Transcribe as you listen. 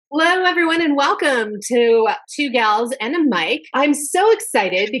Hello, everyone, and welcome to Two Gals and a Mic. I'm so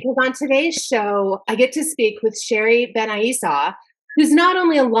excited because on today's show, I get to speak with Cheri Ben-Iesau, who's not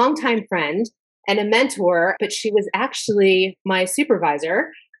only a longtime friend and a mentor, but she was actually my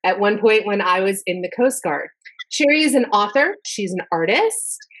supervisor at one point when I was in the Coast Guard. Cheri is an author, she's an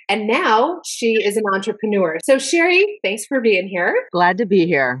artist, and now she is an entrepreneur. So, Cheri, thanks for being here. Glad to be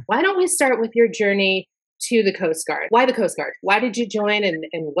here. Why don't we start with your journey to the Coast Guard? Why the Coast Guard? Why did you join and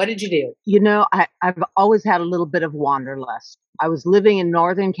what did you do? I've always had a little bit of wanderlust. I was living in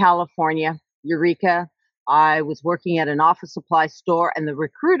Northern California, Eureka. I was working at an office supply store, and the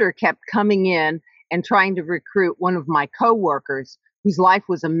recruiter kept coming in and trying to recruit one of my coworkers whose life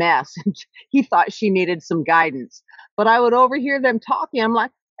was a mess. And he thought she needed some guidance. But I would overhear them talking. I'm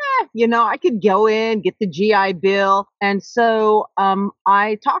like, I could go in, get the GI Bill. And so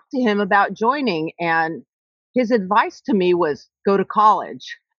I talked to him about joining, and his advice to me was go to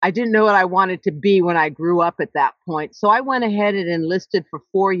college. I didn't know what I wanted to be when I grew up at that point. So I went ahead and enlisted for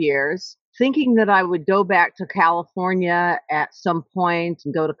 4 years, thinking that I would go back to California at some point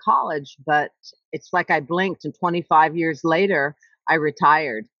and go to college. But it's like I blinked, and 25 years later, I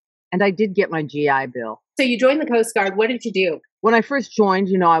retired. And I did get my GI Bill. So you joined the Coast Guard. What did you do? When I first joined,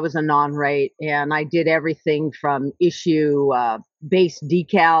 I was a non-rate, and I did everything from issue base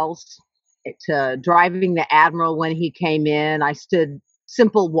decals to driving the admiral when he came in. I stood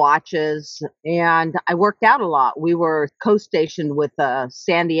simple watches, and I worked out a lot. We were co-stationed with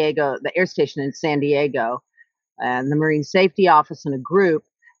San Diego, the air station in San Diego, and the Marine Safety Office in a group.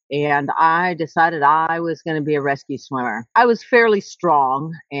 And I decided I was going to be a rescue swimmer. I was fairly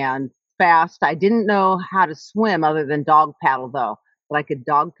strong and fast. I didn't know how to swim other than dog paddle, though, but I could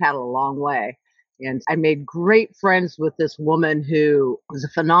dog paddle a long way. And I made great friends with this woman who was a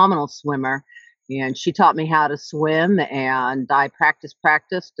phenomenal swimmer. And she taught me how to swim, and I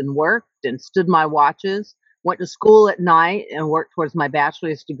practiced and worked and stood my watches, went to school at night and worked towards my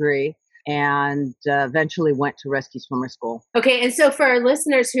bachelor's degree, and eventually went to rescue swimmer school. Okay, and so for our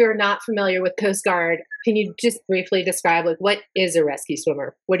listeners who are not familiar with Coast Guard, can you just briefly describe what is a rescue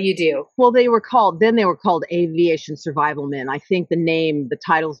swimmer? What do you do? Well, they were called aviation survival men. I think the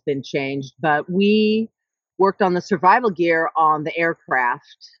title's been changed, but we worked on the survival gear on the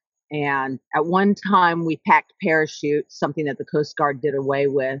aircraft. And at one time we packed parachutes, something that the Coast Guard did away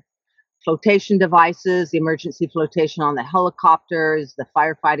with. Flotation devices, the emergency flotation on the helicopters, the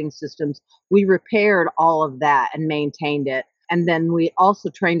firefighting systems. We repaired all of that and maintained it. And then we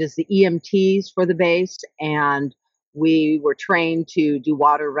also trained as the EMTs for the base, and we were trained to do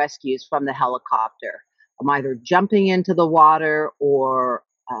water rescues from the helicopter. Either jumping into the water or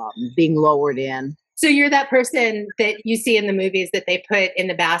being lowered in. So you're that person that you see in the movies that they put in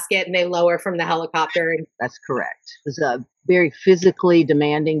the basket and they lower from the helicopter. That's correct. It's a very physically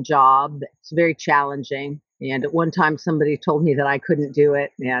demanding job. It's very challenging. And at one time, somebody told me that I couldn't do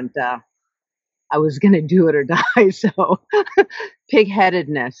it, and I was going to do it or die. So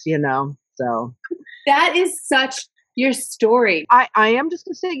pig-headedness, So that is such your story. I am just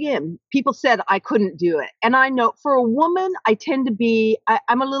going to say again, people said I couldn't do it. And I know for a woman, I tend to be,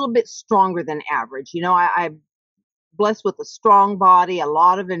 I'm a little bit stronger than average. I'm blessed with a strong body, a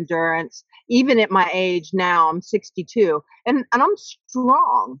lot of endurance. Even at my age now, I'm 62, and I'm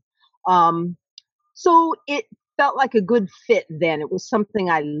strong. So it felt like a good fit then. It was something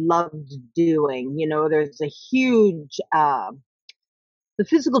I loved doing. There's a huge, the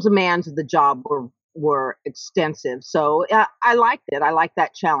physical demands of the job were extensive. So I liked it. I liked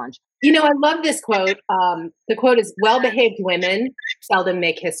that challenge. I love this quote. The quote is, well-behaved women seldom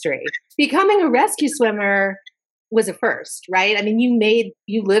make history. Becoming a rescue swimmer was a first, right? I mean,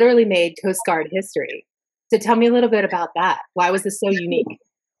 you literally made Coast Guard history. So tell me a little bit about that. Why was this so unique?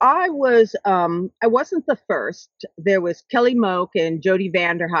 I wasn't the first. There was Kelly Moak and Jody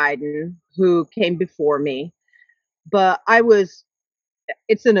Vanderheiden who came before me, but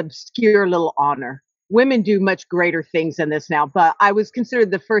it's an obscure little honor. Women do much greater things than this now, but I was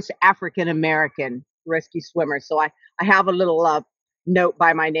considered the first African-American rescue swimmer. So I have a little note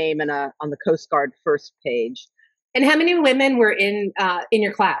by my name on the Coast Guard first page. And how many women were in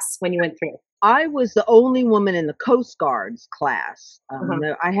your class when you went through? I was the only woman in the Coast Guard's class.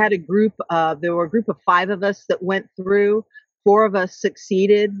 I had there were a group of 5 of us that went through. 4 of us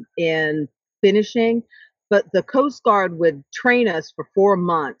succeeded in finishing, but the Coast Guard would train us for 4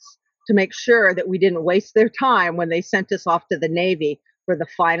 months to make sure that we didn't waste their time when they sent us off to the Navy for the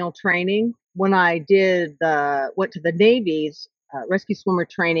final training. When I went to the Navy's rescue swimmer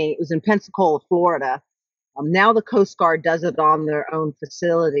training, it was in Pensacola, Florida. Now the Coast Guard does it on their own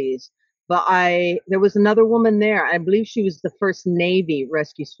facilities. But there was another woman there. I believe she was the first Navy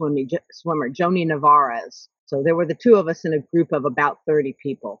rescue swimmer, Joni Navarez. So there were the two of us in a group of about 30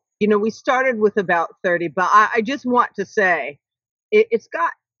 people. We started with about 30, but I just want to say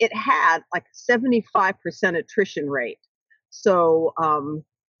it had like 75% attrition rate. So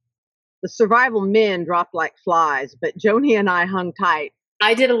the survival men dropped like flies, but Joni and I hung tight.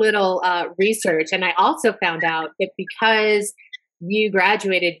 I did a little research, and I also found out that because you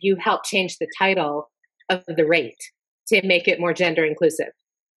graduated, you helped change the title of the rate to make it more gender inclusive.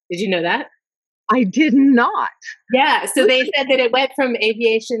 Did you know that? I did not. Yeah. So they said that it went from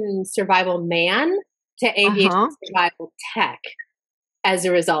aviation survival man to aviation survival tech as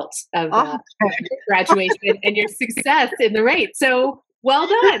a result of graduation and your success in the rate. So well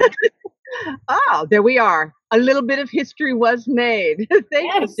done. Oh, there we are. A little bit of history was made.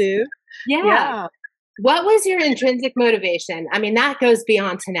 Thank you, Sue. Yeah. What was your intrinsic motivation? I mean, that goes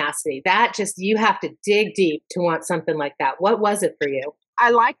beyond tenacity. That just, you have to dig deep to want something like that. What was it for you? I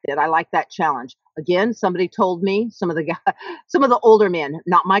liked it. I liked that challenge. Again, somebody told me, some of the older men,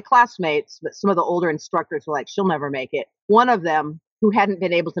 not my classmates, but some of the older instructors were like, she'll never make it. One of them, who hadn't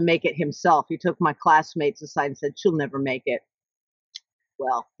been able to make it himself, he took my classmates aside and said, she'll never make it.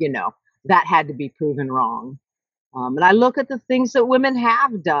 Well, that had to be proven wrong. And I look at the things that women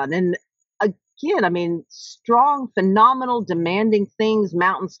have done. And again, I mean, strong, phenomenal, demanding things,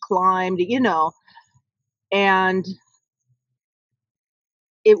 mountains climbed, and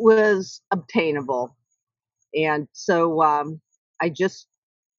it was obtainable. And so I just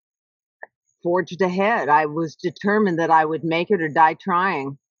forged ahead. I was determined that I would make it or die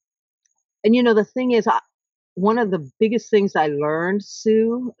trying. And the thing is, one of the biggest things I learned,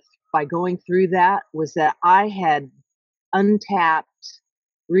 Sue, by going through that was that I had untapped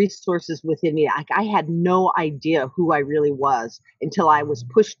resources within me. I had no idea who I really was until I was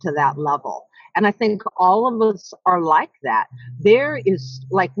pushed to that level. And I think all of us are like that. There is,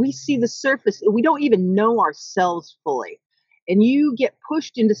 like, we see the surface, we don't even know ourselves fully. And you get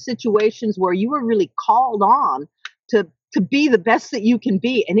pushed into situations where you are really called on to be the best that you can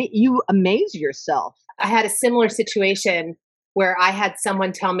be, and you amaze yourself. I had a similar situation where I had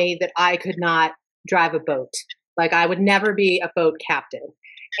someone tell me that I could not drive a boat. Like, I would never be a boat captain.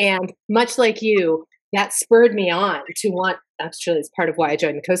 And much like you, that spurred me on to want, actually, it's part of why I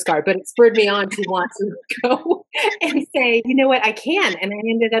joined the Coast Guard, but it spurred me on to want to go and say, you know what, I can. And I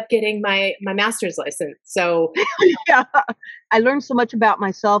ended up getting my master's license. So yeah, I learned so much about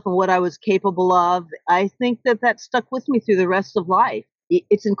myself and what I was capable of. I think that stuck with me through the rest of life.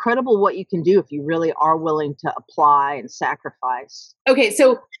 It's incredible what you can do if you really are willing to apply and sacrifice. Okay,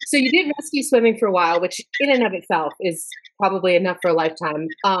 so you did rescue swimming for a while, which in and of itself is probably enough for a lifetime.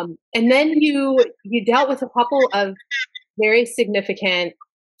 And then you dealt with a couple of very significant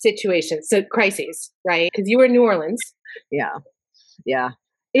situations, so crises, right? Because you were in New Orleans. Yeah.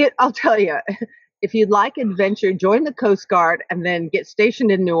 I'll tell you, if you'd like adventure, join the Coast Guard and then get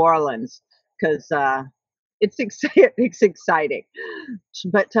stationed in New Orleans, because it's exciting.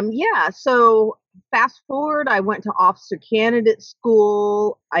 But so fast forward, I went to officer candidate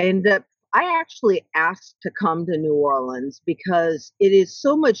school. I actually asked to come to New Orleans because it is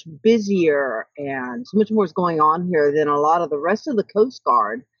so much busier and so much more is going on here than a lot of the rest of the Coast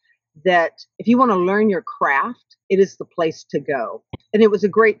Guard, that if you want to learn your craft, it is the place to go. And it was a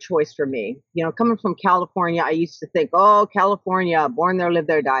great choice for me. Coming from California, I used to think, oh, California, born there, live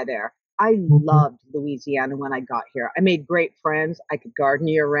there, die there. I loved Louisiana when I got here. I made great friends. I could garden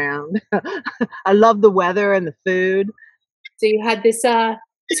year round. I loved the weather and the food. So you had this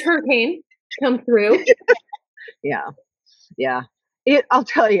hurricane come through. Yeah. I'll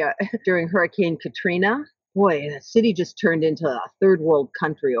tell you, during Hurricane Katrina, boy, the city just turned into a third world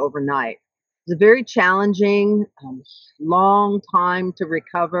country overnight. It was a very challenging, long time to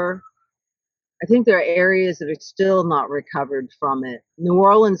recover. I think there are areas that are still not recovered from it. New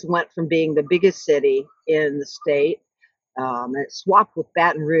Orleans went from being the biggest city in the state, and it swapped with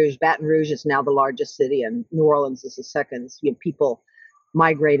Baton Rouge. Baton Rouge is now the largest city, and New Orleans is the second. People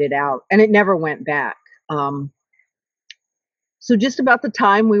migrated out, and it never went back. So just about the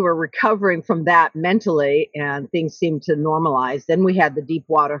time we were recovering from that mentally and things seemed to normalize, then we had the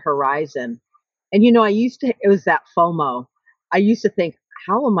Deepwater Horizon. And, it was that FOMO. I used to think,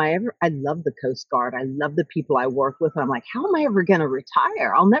 I love the Coast Guard. I love the people I work with. I'm like, how am I ever going to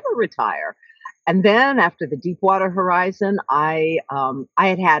retire? I'll never retire. And then after the Deepwater Horizon, I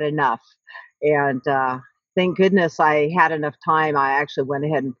had enough. And thank goodness I had enough time. I actually went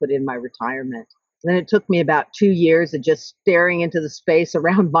ahead and put in my retirement. And it took me about 2 years of just staring into the space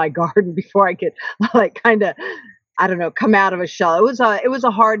around my garden before I could I don't know, come out of a shell. It was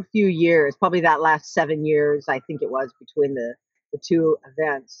a hard few years, probably that last 7 years, I think it was, between the two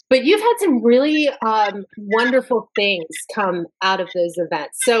events. But you've had some really wonderful things come out of those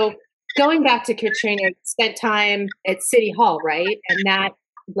events. So going back to Katrina, you spent time at City Hall, right? And that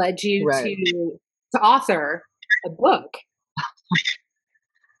led you Right. to author a book.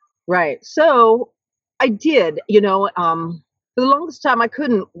 Right. So I did, for the longest time, I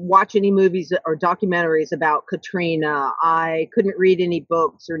couldn't watch any movies or documentaries about Katrina. I couldn't read any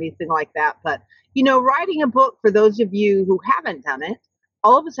books or anything like that. But, writing a book, for those of you who haven't done it,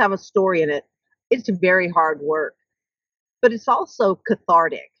 all of us have a story in it. It's very hard work, but it's also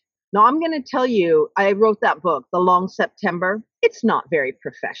cathartic. Now, I'm going to tell you, I wrote that book, The Long September. It's not very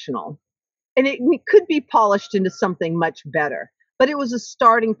professional, and it could be polished into something much better. But it was a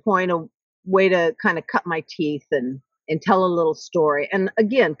starting point, a way to kind of cut my teeth and tell a little story. And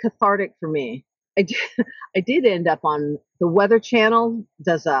again, cathartic for me. I did, I did end up on the Weather Channel,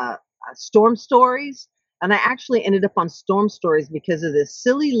 does a storm stories, and I actually ended up on storm stories because of this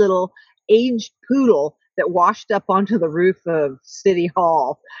silly little aged poodle that washed up onto the roof of City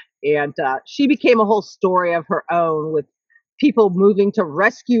Hall, and she became a whole story of her own with people moving to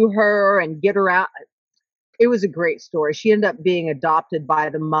rescue her and get her out. It was a great story. She ended up being adopted by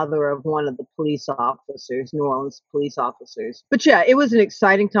the mother of one of the police officers, New Orleans police officers. But yeah, it was an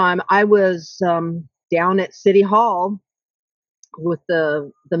exciting time. I was down at City Hall with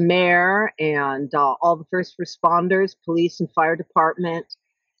the mayor and all the first responders, police and fire department,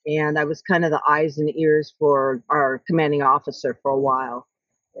 and I was kind of the eyes and ears for our commanding officer for a while,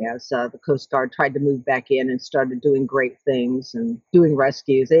 as the Coast Guard tried to move back in and started doing great things and doing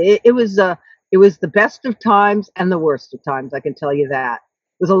rescues. It was the best of times and the worst of times, I can tell you that.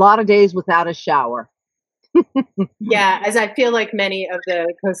 It was a lot of days without a shower. Yeah, as I feel like many of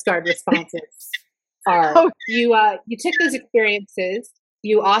the Coast Guard responses are. Oh, You took those experiences,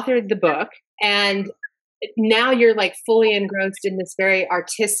 you authored the book, and now you're like fully engrossed in this very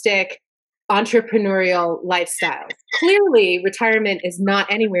artistic, entrepreneurial lifestyle. Clearly, retirement is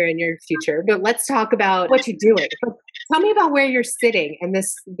not anywhere in your future, but let's talk about what you're doing. Tell me about where you're sitting and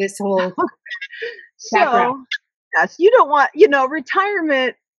this whole background. so yes, you don't want,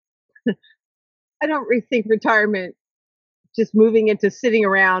 retirement. I don't really think retirement, just moving into sitting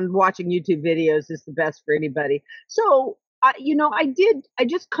around watching YouTube videos, is the best for anybody. So, I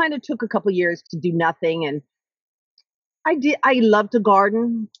just kind of took a couple years to do nothing, and I love to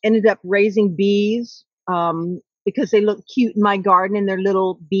garden. Ended up raising bees, because they look cute in my garden in their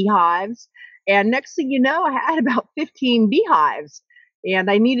little beehives. And next thing you know, I had about 15 beehives, and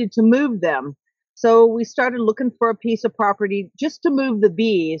I needed to move them. So we started looking for a piece of property just to move the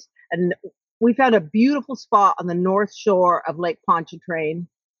bees, and we found a beautiful spot on the north shore of Lake Pontchartrain,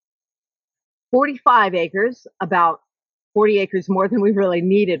 45 acres, about 40 acres more than we really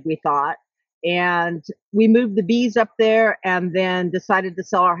needed, we thought. And we moved the bees up there and then decided to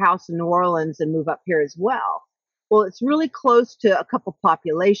sell our house in New Orleans and move up here as well. Well, it's really close to a couple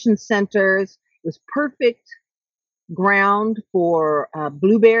population centers. It was perfect ground for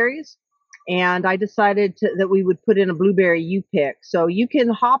blueberries. And I decided that we would put in a blueberry U-pick. So you can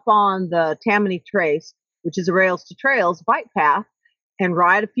hop on the Tammany Trace, which is a Rails to Trails bike path, and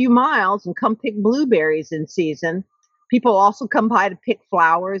ride a few miles and come pick blueberries in season. People also come by to pick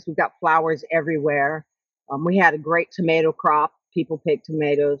flowers. We've got flowers everywhere. We had a great tomato crop. People pick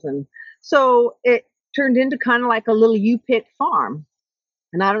tomatoes. And so it turned into kind of like a little U-pick farm.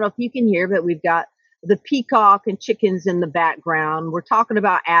 And I don't know if you can hear, but we've got the peacock and chickens in the background. We're talking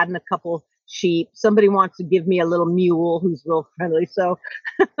about adding a couple sheep. Somebody wants to give me a little mule who's real friendly. So,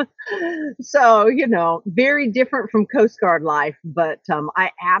 very different from Coast Guard life, but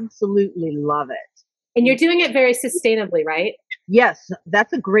I absolutely love it. And you're doing it very sustainably, right? Yes,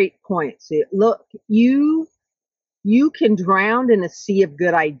 that's a great point. See, look, you can drown in a sea of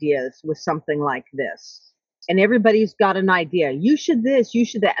good ideas with something like this. And everybody's got an idea. You should this, you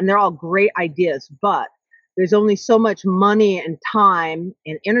should that. And they're all great ideas, but there's only so much money and time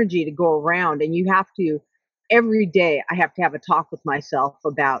and energy to go around. And you have to, every day, I have to have a talk with myself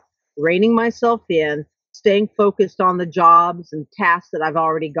about reining myself in, staying focused on the jobs and tasks that I've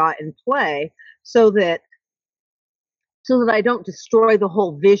already got in play so that I don't destroy the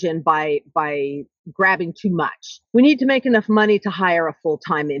whole vision by grabbing too much. We need to make enough money to hire a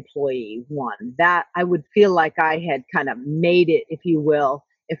full-time employee. One, that I would feel like I had kind of made it, if you will,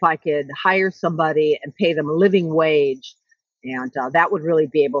 if I could hire somebody and pay them a living wage, and that would really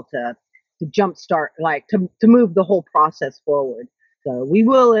be able to jumpstart, like to move the whole process forward. So we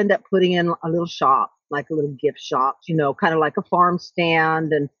will end up putting in a little shop, like a little gift shop, kind of like a farm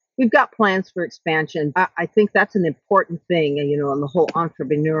stand, and we've got plans for expansion. I think that's an important thing, in the whole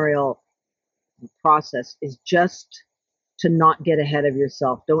entrepreneurial process is just to not get ahead of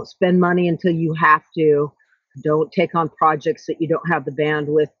yourself. Don't spend money until you have to. Don't take on projects that you don't have the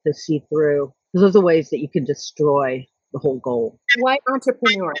bandwidth to see through. Those are ways that you can destroy the whole goal. Why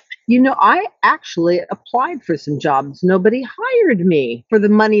entrepreneur? I actually applied for some jobs. Nobody hired me for the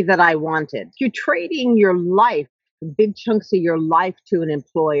money that I wanted. You're trading your life, big chunks of your life to an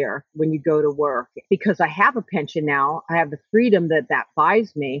employer when you go to work. Because I have a pension now, I have the freedom that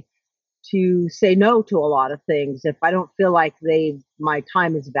buys me to say no to a lot of things if I don't feel like my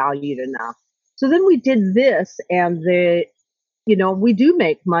time is valued enough. So then we did this, and we do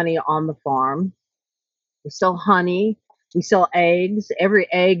make money on the farm. We sell honey, we sell eggs. Every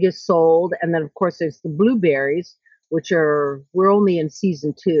egg is sold, and then of course there's the blueberries, we're only in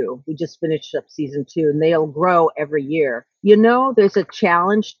season 2. We just finished up season 2, and they'll grow every year. There's a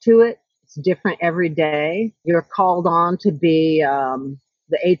challenge to it. It's different every day. You're called on to be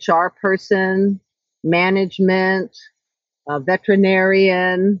the HR person, management, a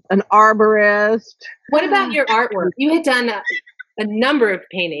veterinarian, an arborist. What about your artwork? You had done a number of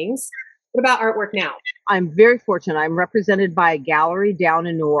paintings. What about artwork now? I'm very fortunate. I'm represented by a gallery down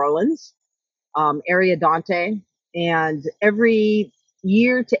in New Orleans, Ariadante, and every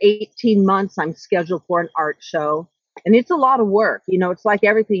year to 18 months, I'm scheduled for an art show. And it's a lot of work. It's like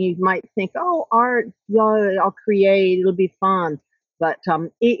everything you might think, oh, art, I'll create, it'll be fun. But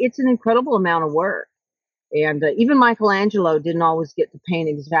it's an incredible amount of work. And even Michelangelo didn't always get to paint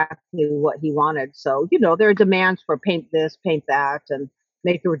exactly what he wanted. So, there are demands for paint this, paint that, and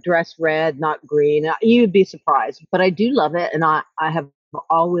make your dress red, not green. You'd be surprised. But I do love it. And I have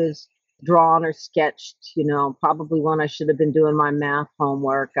always drawn or sketched, probably when I should have been doing my math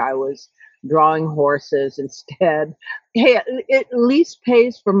homework, I was drawing horses instead. Hey, it at least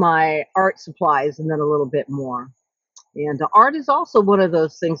pays for my art supplies and then a little bit more. And art is also one of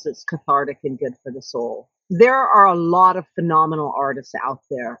those things that's cathartic and good for the soul. There are a lot of phenomenal artists out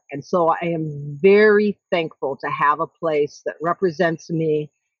there. And so I am very thankful to have a place that represents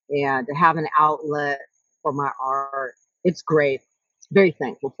me and to have an outlet for my art. It's great. Very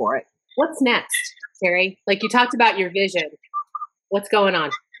thankful for it. What's next, Cheri? Like you talked about your vision. What's going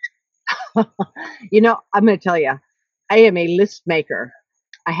on? I'm going to tell you, I am a list maker.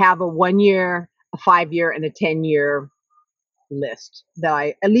 I have a 1 year, a 5 year, and a 10-year list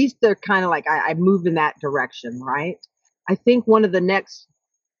that at least they're kind of like, I move in that direction, right? I think one of the next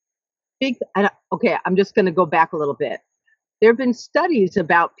I'm just going to go back a little bit. There have been studies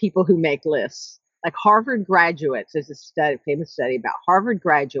about people who make lists, like Harvard graduates. There's a famous study about Harvard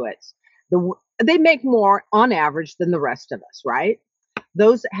graduates. They make more on average than the rest of us, right?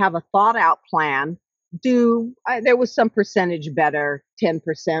 Those that have a thought out plan there was some percentage better, 10%,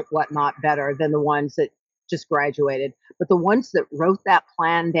 whatnot, better than the ones that just graduated. But the ones that wrote that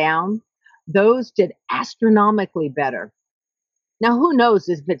plan down, those did astronomically better. Now, who knows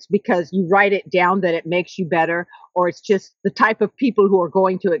if it's because you write it down that it makes you better, or it's just the type of people who are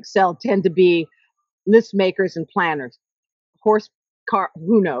going to excel tend to be list makers and planners. Horse, car,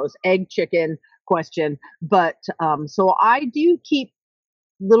 who knows, egg, chicken question. But so I do keep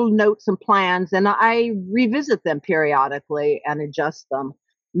little notes and plans, and I revisit them periodically and adjust them.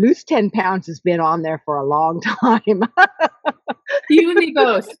 Lose 10 pounds has been on there for a long time. You and me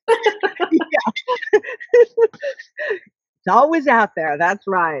both. Yeah. It's always out there. That's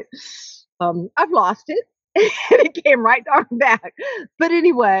right. I've lost it. It came right on back. But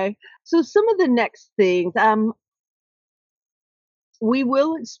anyway, so some of the next things, we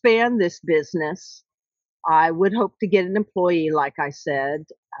will expand this business. I would hope to get an employee, like I said.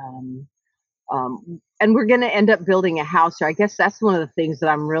 And we're going to end up building a house here. I guess that's one of the things that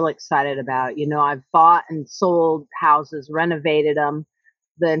I'm really excited about. I've bought and sold houses, renovated them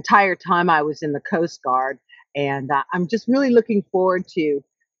the entire time I was in the Coast Guard. And I'm just really looking forward to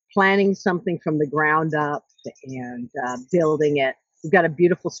planning something from the ground up and building it. We've got a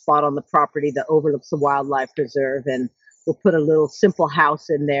beautiful spot on the property that overlooks the wildlife preserve, and we'll put a little simple house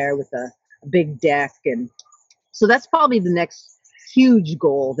in there with a big deck. And so that's probably the next huge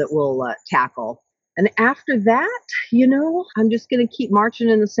goal that we'll tackle. And after that, I'm just going to keep marching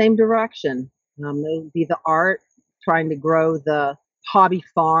in the same direction. It'll be the art, trying to grow the hobby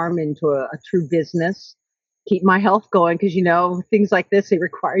farm into a true business. Keep my health going because, things like this, they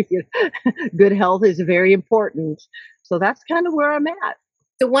require you. Good health is very important. So that's kind of where I'm at.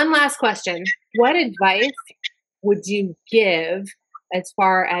 So one last question. What advice would you give as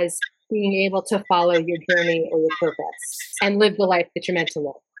far as being able to follow your journey or your purpose and live the life that you're meant to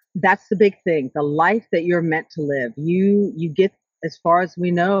live? That's the big thing, the life that you're meant to live. You get as far as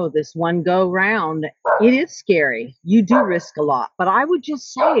we know, this one go round, it is scary. You do risk a lot. But I would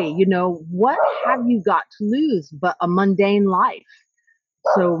just say, what have you got to lose but a mundane life?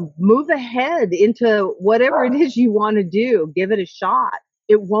 So move ahead into whatever it is you want to do. Give it a shot.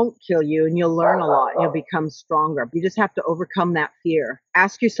 It won't kill you, and you'll learn a lot. You'll become stronger. You just have to overcome that fear.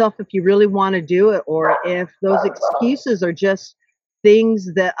 Ask yourself if you really want to do it, or if those excuses are just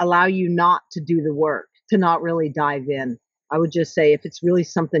things that allow you not to do the work, to not really dive in. I would just say, if it's really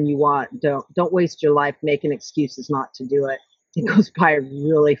something you want, don't waste your life making excuses not to do it. It goes by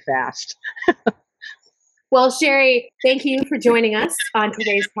really fast. Well, Cheri, thank you for joining us on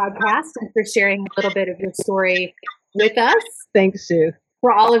today's podcast and for sharing a little bit of your story with us. Thanks, Sue.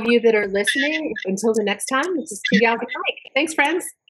 For all of you that are listening, until the next time, this is Two Gals and a Mic. Thanks, friends.